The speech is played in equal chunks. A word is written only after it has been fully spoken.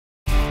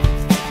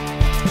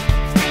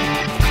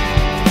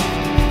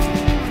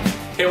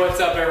Hey,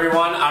 what's up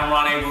everyone? I'm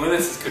Ronnie Woo.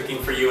 This is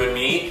Cooking for You and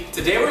Me.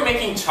 Today we're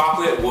making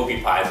chocolate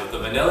whoopie pies with a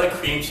vanilla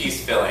cream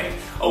cheese filling.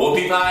 A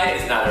whoopie pie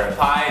is neither a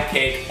pie,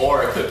 cake,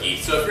 or a cookie.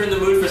 So if you're in the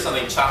mood for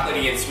something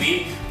chocolatey and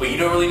sweet, but you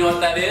don't really know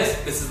what that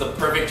is, this is the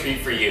perfect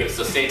treat for you.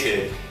 So stay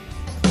tuned.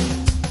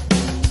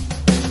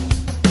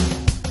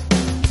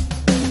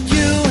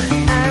 You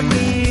and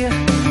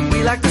me,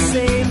 we like the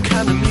same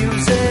kind of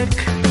music.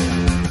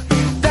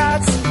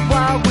 That's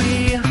why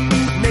we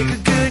make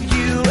a good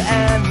you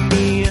and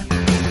me.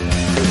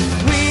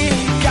 We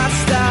got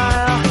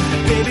style,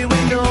 baby,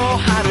 we know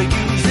how to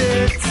use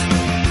it.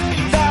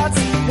 That's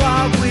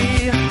why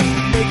we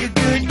make a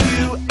good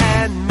you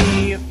and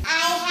me.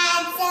 I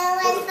had so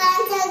much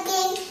fun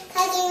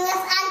cooking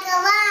with Uncle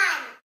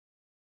Ron.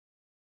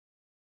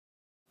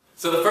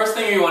 So the first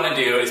thing we want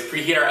to do is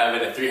preheat our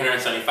oven at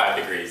 375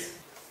 degrees.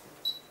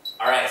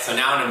 Alright, so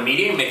now in a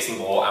medium mixing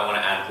bowl, I want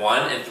to add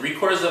 1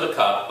 3/4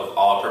 cup of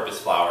all-purpose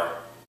flour.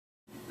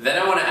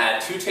 Then I want to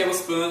add 2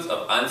 tablespoons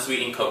of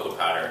unsweetened cocoa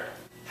powder,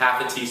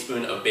 half a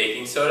teaspoon of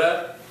baking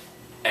soda,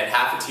 and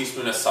half a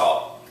teaspoon of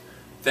salt.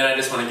 Then I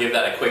just want to give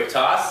that a quick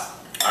toss.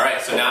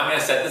 Alright, so now I'm going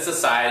to set this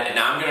aside, and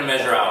now I'm going to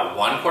measure out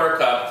 1/4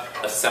 cup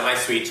of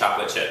semi-sweet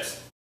chocolate chips.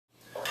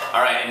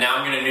 Alright, and now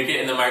I'm going to nuke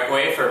it in the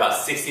microwave for about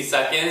 60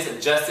 seconds,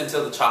 just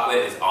until the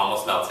chocolate is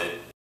almost melted.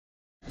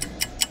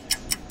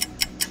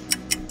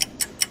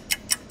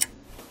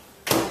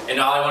 And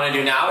all I want to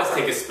do now is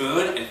take a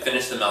spoon and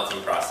finish the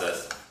melting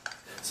process.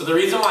 So the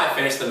reason why I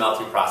finish the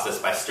melting process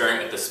by stirring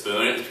with the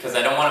spoon is because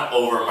I don't want to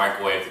over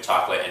microwave the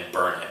chocolate and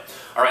burn it.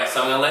 Alright, so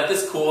I'm going to let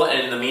this cool,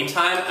 and in the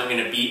meantime I'm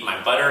going to beat my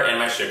butter and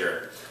my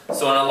sugar.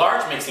 So in a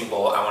large mixing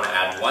bowl I want to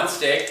add 1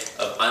 stick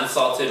of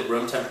unsalted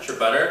room temperature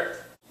butter.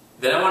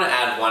 Then I want to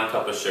add 1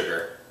 cup of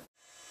sugar.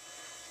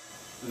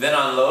 Then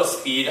on low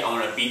speed I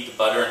want to beat the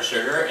butter and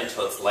sugar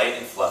until it's light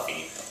and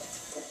fluffy.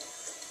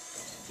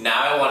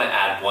 Now I want to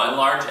add 1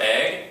 large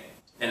egg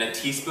and a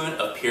teaspoon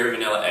of pure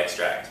vanilla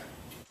extract.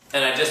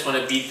 And I just want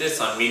to beat this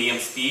on medium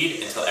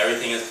speed until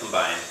everything is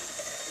combined.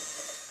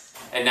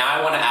 And now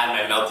I want to add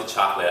my melted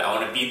chocolate. I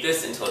want to beat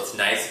this until it's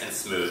nice and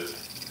smooth.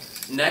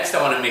 Next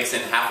I want to mix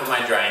in half of my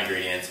dry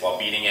ingredients while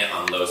beating it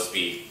on low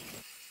speed,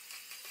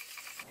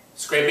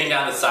 scraping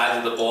down the sides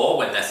of the bowl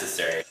when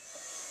necessary.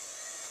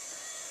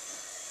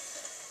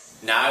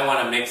 Now I want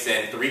to mix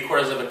in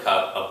 3/4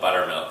 cup of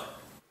buttermilk.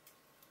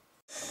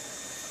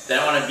 Then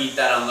I want to beat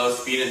that on low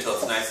speed until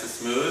it's nice and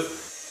smooth.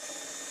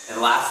 And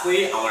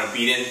lastly, I want to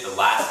beat in the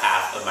last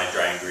half of my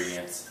dry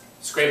ingredients,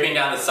 scraping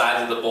down the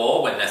sides of the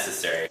bowl when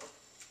necessary.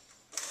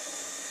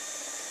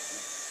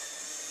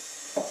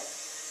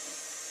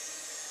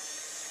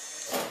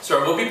 So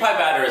our whoopie pie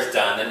batter is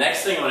done. The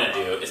next thing I want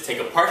to do is take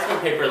a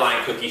parchment paper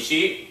lined cookie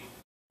sheet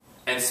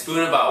and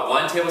spoon about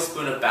 1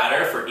 tablespoon of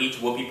batter for each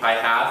whoopie pie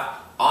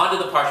half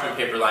onto the parchment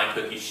paper lined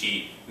cookie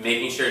sheet,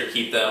 making sure to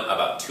keep them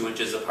about 2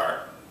 inches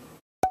apart.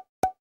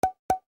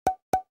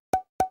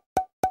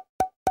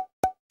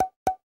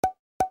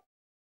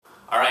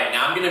 Alright,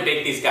 now I'm going to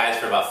bake these guys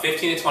for about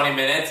 15 to 20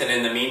 minutes, and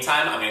in the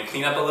meantime I'm going to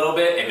clean up a little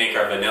bit and make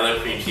our vanilla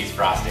cream cheese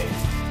frosting.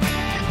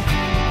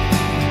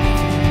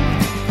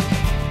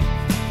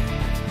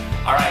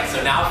 Alright,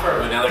 so now for our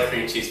vanilla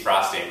cream cheese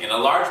frosting. In a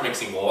large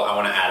mixing bowl I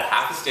want to add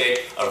half a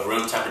stick of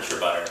room temperature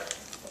butter,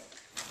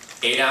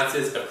 8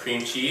 ounces of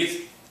cream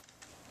cheese,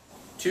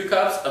 2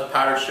 cups of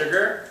powdered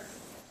sugar,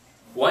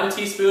 1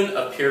 teaspoon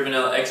of pure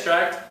vanilla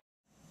extract,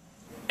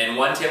 and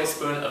 1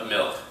 tablespoon of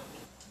milk.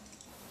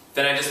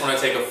 Then I just want to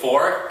take a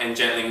fork and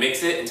gently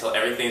mix it until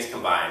everything's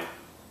combined.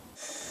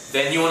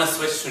 Then you want to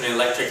switch to an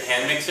electric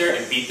hand mixer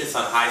and beat this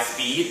on high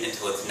speed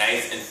until it's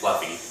nice and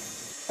fluffy.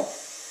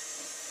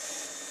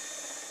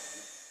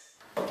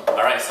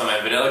 Alright, so my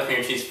vanilla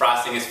cream cheese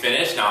frosting is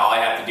finished. Now all I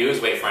have to do is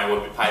wait for my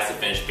whoopie pies to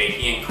finish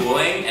baking and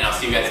cooling, and I'll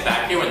see you guys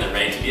back here when they're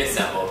ready to be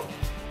assembled.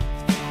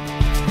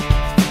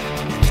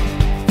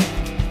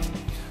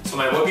 So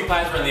my whoopie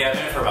pies were in the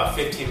oven for about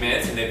 15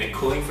 minutes, and they've been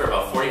cooling for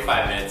about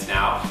 45 minutes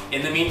now.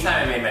 In the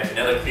meantime, I made my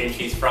vanilla cream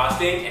cheese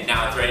frosting, and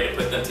now it's ready to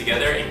put them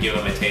together and give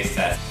them a taste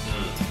test.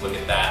 Look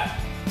at that.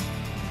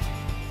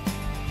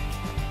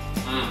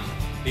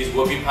 These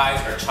whoopie pies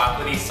are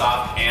chocolatey,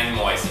 soft, and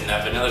moist, and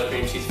that vanilla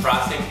cream cheese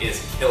frosting is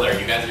killer.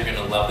 You guys are going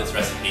to love this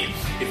recipe.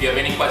 If you have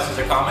any questions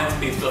or comments,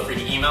 please feel free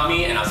to email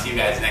me, and I'll see you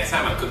guys next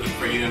time on Cooking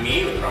for You and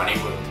Me with Ronnie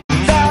Woo.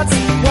 That's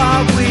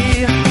why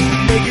we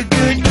make a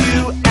good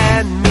you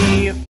and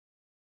me.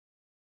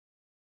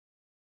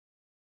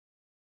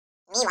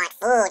 We want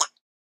food.